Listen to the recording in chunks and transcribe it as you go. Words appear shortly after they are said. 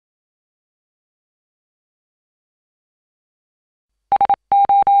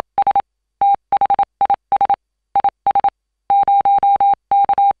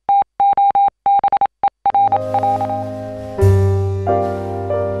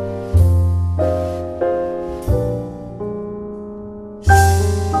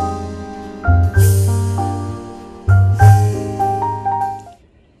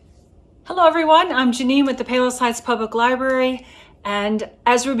everyone. I'm Janine with the Palos Heights Public Library. And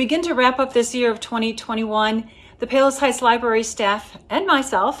as we begin to wrap up this year of 2021, the Palos Heights Library staff and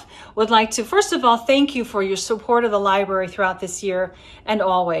myself would like to, first of all, thank you for your support of the library throughout this year and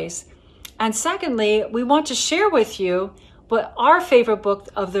always. And secondly, we want to share with you what our favorite book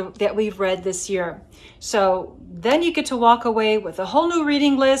that we've read this year. So then you get to walk away with a whole new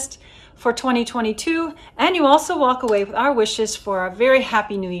reading list for 2022, and you also walk away with our wishes for a very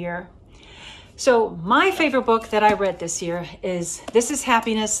happy new year. So my favorite book that I read this year is This Is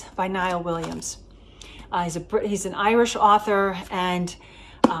Happiness by Niall Williams. He's an Irish author, and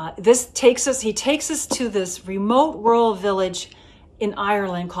he takes us to this remote rural village in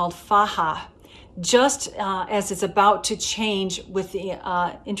Ireland called Faha, just as it's about to change with the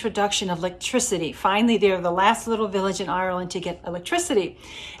introduction of electricity. Finally, they're the last little village in Ireland to get electricity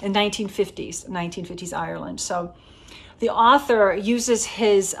in 1950s Ireland. So the author uses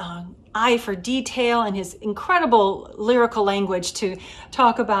his eye for detail and his incredible lyrical language to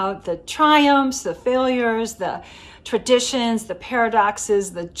talk about the triumphs, the failures, the traditions, the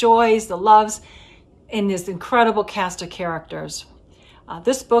paradoxes, the joys, the loves, in this incredible cast of characters.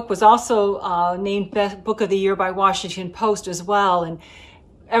 This book was also named Best Book of the Year by Washington Post as well, and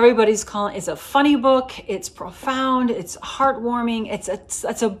everybody's calling it. It's a funny book, it's profound, it's heartwarming,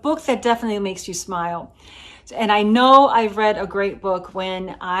 it's a book that definitely makes you smile. And I know I've read a great book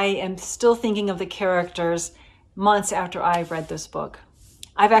when I am still thinking of the characters months after I've read this book.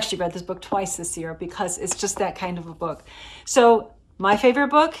 I've actually read this book twice this year because it's just that kind of a book. So my favorite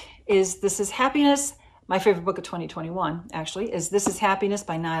book is This Is Happiness. My favorite book of 2021, actually, is This Is Happiness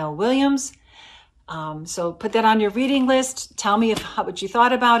by Niall Williams. So put that on your reading list. Tell me what you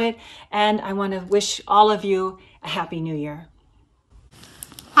thought about it. And I want to wish all of you a Happy New Year.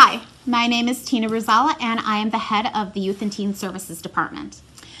 Hi, my name is Tina Rosala, and I am the head of the Youth and Teen Services Department.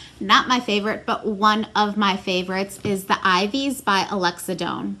 Not my favorite, but one of my favorites is The Ivies by Alexa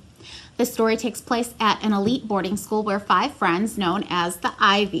Doan. The story takes place at an elite boarding school where 5 friends, known as the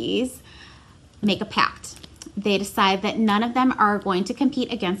Ivies, make a pact. They decide that none of them are going to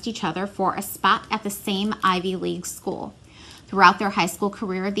compete against each other for a spot at the same Ivy League school. Throughout their high school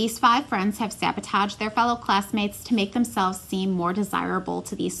career, these 5 friends have sabotaged their fellow classmates to make themselves seem more desirable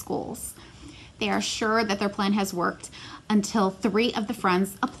to these schools. They are sure that their plan has worked until 3 of the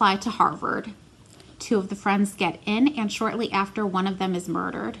friends apply to Harvard. 2 of the friends get in, and shortly after, one of them is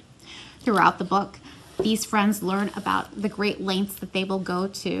murdered. Throughout the book, these friends learn about the great lengths that they will go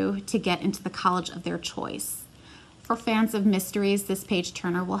to get into the college of their choice. For fans of mysteries, this page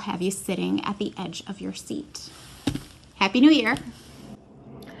turner will have you sitting at the edge of your seat. Happy New Year!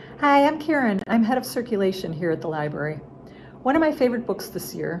 Hi, I'm Karen. I'm head of circulation here at the library. One of my favorite books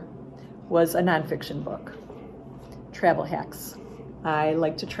this year was a nonfiction book, Travel Hacks. I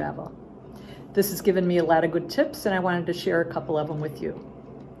like to travel. This has given me a lot of good tips, and I wanted to share a couple of them with you.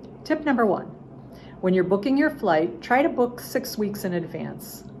 Tip number 1. When you're booking your flight, try to book 6 weeks in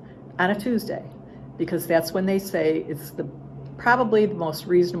advance on a Tuesday, because that's when they say it's probably the most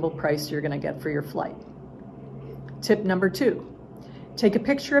reasonable price you're going to get for your flight. Tip number 2, take a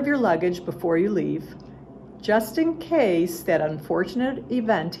picture of your luggage before you leave, just in case that unfortunate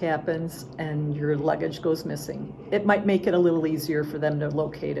event happens and your luggage goes missing. It might make it a little easier for them to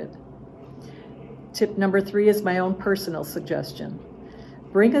locate it. Tip number 3 is my own personal suggestion.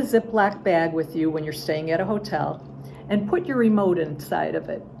 Bring a Ziploc bag with you when you're staying at a hotel and put your remote inside of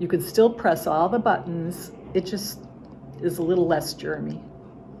it. You can still press all the buttons. It just is a little less germy.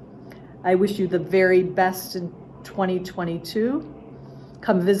 I wish you the very best in 2022.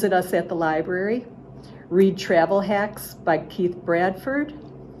 Come visit us at the library. Read Travel Hacks by Keith Bradford,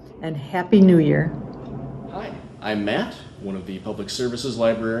 and Happy New Year. Hi, I'm Matt, one of the public services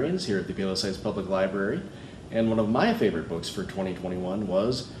librarians here at the Palos Heights Public Library. And one of my favorite books for 2021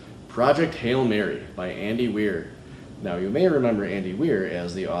 was Project Hail Mary by Andy Weir. Now, you may remember Andy Weir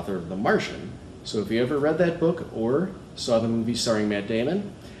as the author of The Martian, so if you ever read that book or saw the movie starring Matt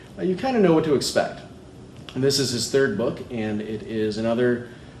Damon, you kind of know what to expect. And this is his 3rd book, and it is another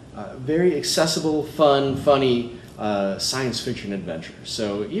very accessible, fun, funny science fiction adventure.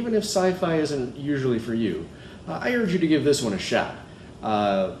 So even if sci-fi isn't usually for you, I urge you to give this one a shot.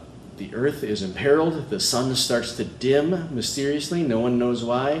 The Earth is imperiled, the sun starts to dim mysteriously, no one knows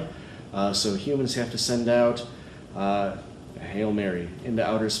why, so humans have to send out a Hail Mary into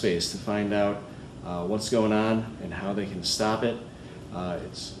outer space to find out what's going on and how they can stop it.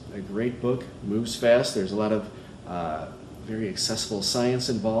 It's a great book, moves fast, there's a lot of very accessible science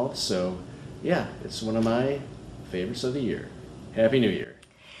involved, so yeah, it's one of my favorites of the year. Happy New Year.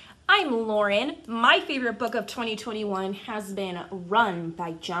 I'm Lauren. My favorite book of 2021 has been Run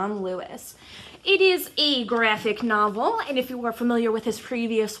by John Lewis. It is a graphic novel, and if you are familiar with his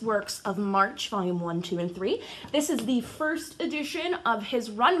previous works of March, Volume 1, 2, and 3, this is the first edition of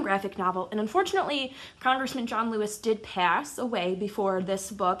his Run graphic novel, and unfortunately, Congressman John Lewis did pass away before this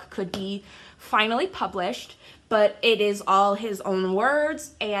book could be finally published, but it is all his own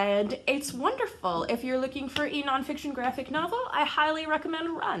words, and it's wonderful. If you're looking for a nonfiction graphic novel, I highly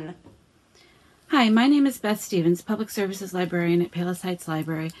recommend Run. Hi, my name is Beth Stevens, Public Services Librarian at Palos Heights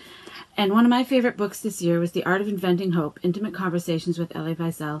Library, and one of my favorite books this year was The Art of Inventing Hope, Intimate Conversations with Elie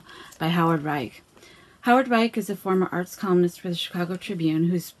Wiesel by Howard Reich. Howard Reich is a former arts columnist for the Chicago Tribune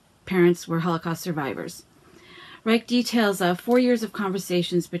whose parents were Holocaust survivors. Reich details 4 years of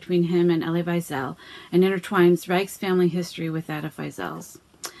conversations between him and Elie Wiesel and intertwines Reich's family history with that of Wiesel's.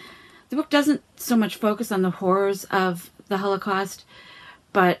 The book doesn't so much focus on the horrors of the Holocaust,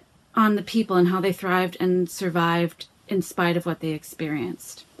 but on the people and how they thrived and survived in spite of what they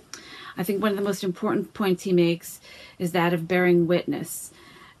experienced. I think one of the most important points he makes is that of bearing witness,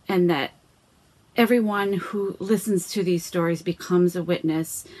 and that everyone who listens to these stories becomes a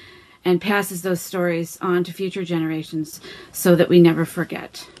witness and passes those stories on to future generations so that we never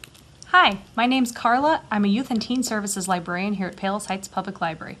forget. Hi, my name's Carla. I'm a Youth and Teen Services Librarian here at Palos Heights Public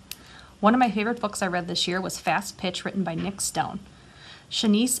Library. One of my favorite books I read this year was Fast Pitch, written by Nick Stone.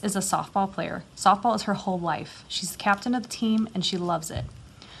 Shanice is a softball player. Softball is her whole life. She's the captain of the team, and she loves it.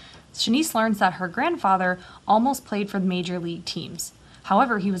 Shanice learns that her grandfather almost played for the major league teams.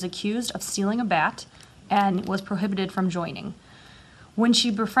 However, he was accused of stealing a bat and was prohibited from joining. When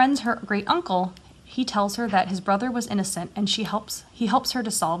she befriends her great uncle, he tells her that his brother was innocent, and he helps her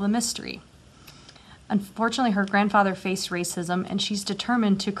to solve the mystery. Unfortunately, her grandfather faced racism, and she's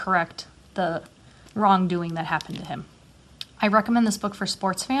determined to correct the wrongdoing that happened to him. I recommend this book for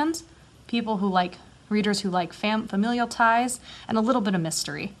sports fans, readers who like familial ties, and a little bit of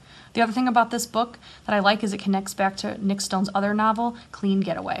mystery. The other thing about this book that I like is it connects back to Nick Stone's other novel, Clean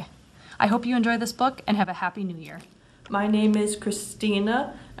Getaway. I hope you enjoy this book and have a happy new year. My name is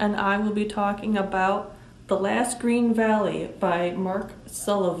Christina, and I will be talking about The Last Green Valley by Mark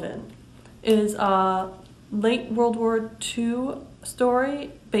Sullivan. It is a late World War II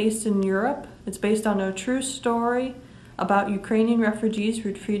story based in Europe. It's based on a true story about Ukrainian refugees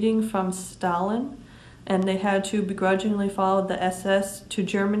retreating from Stalin, and they had to begrudgingly follow the SS to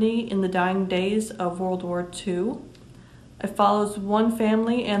Germany in the dying days of World War II. It follows one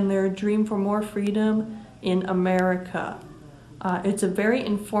family and their dream for more freedom in America. It's a very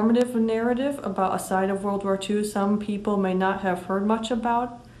informative narrative about a side of World War II some people may not have heard much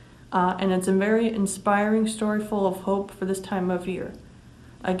about, and it's a very inspiring story full of hope for this time of year.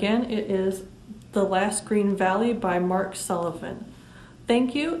 Again, it is The Last Green Valley by Mark Sullivan.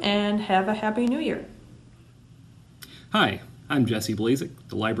 Thank you, and have a Happy New Year. Hi, I'm Jesse Blazik,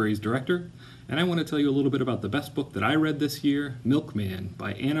 the library's director, and I want to tell you a little bit about the best book that I read this year, Milkman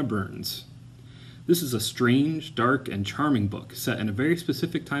by Anna Burns. This is a strange, dark, and charming book set in a very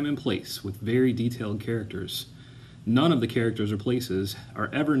specific time and place with very detailed characters. None of the characters or places are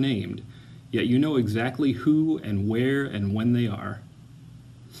ever named, yet you know exactly who and where and when they are.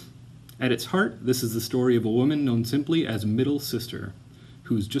 At its heart, this is the story of a woman known simply as Middle Sister,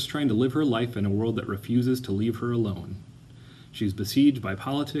 who's just trying to live her life in a world that refuses to leave her alone. She's besieged by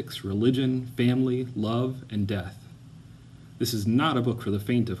politics, religion, family, love, and death. This is not a book for the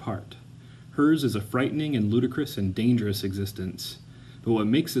faint of heart. Hers is a frightening and ludicrous and dangerous existence, but what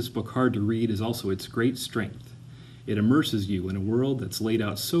makes this book hard to read is also its great strength. It immerses you in a world that's laid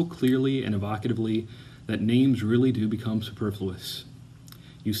out so clearly and evocatively that names really do become superfluous.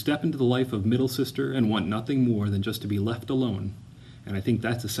 You step into the life of Middle Sister and want nothing more than just to be left alone, and I think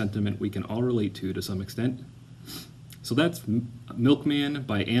that's a sentiment we can all relate to some extent. So that's Milkman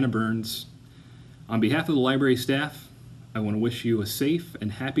by Anna Burns. On behalf of the library staff, I want to wish you a safe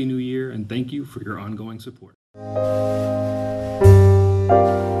and happy new year, and thank you for your ongoing support.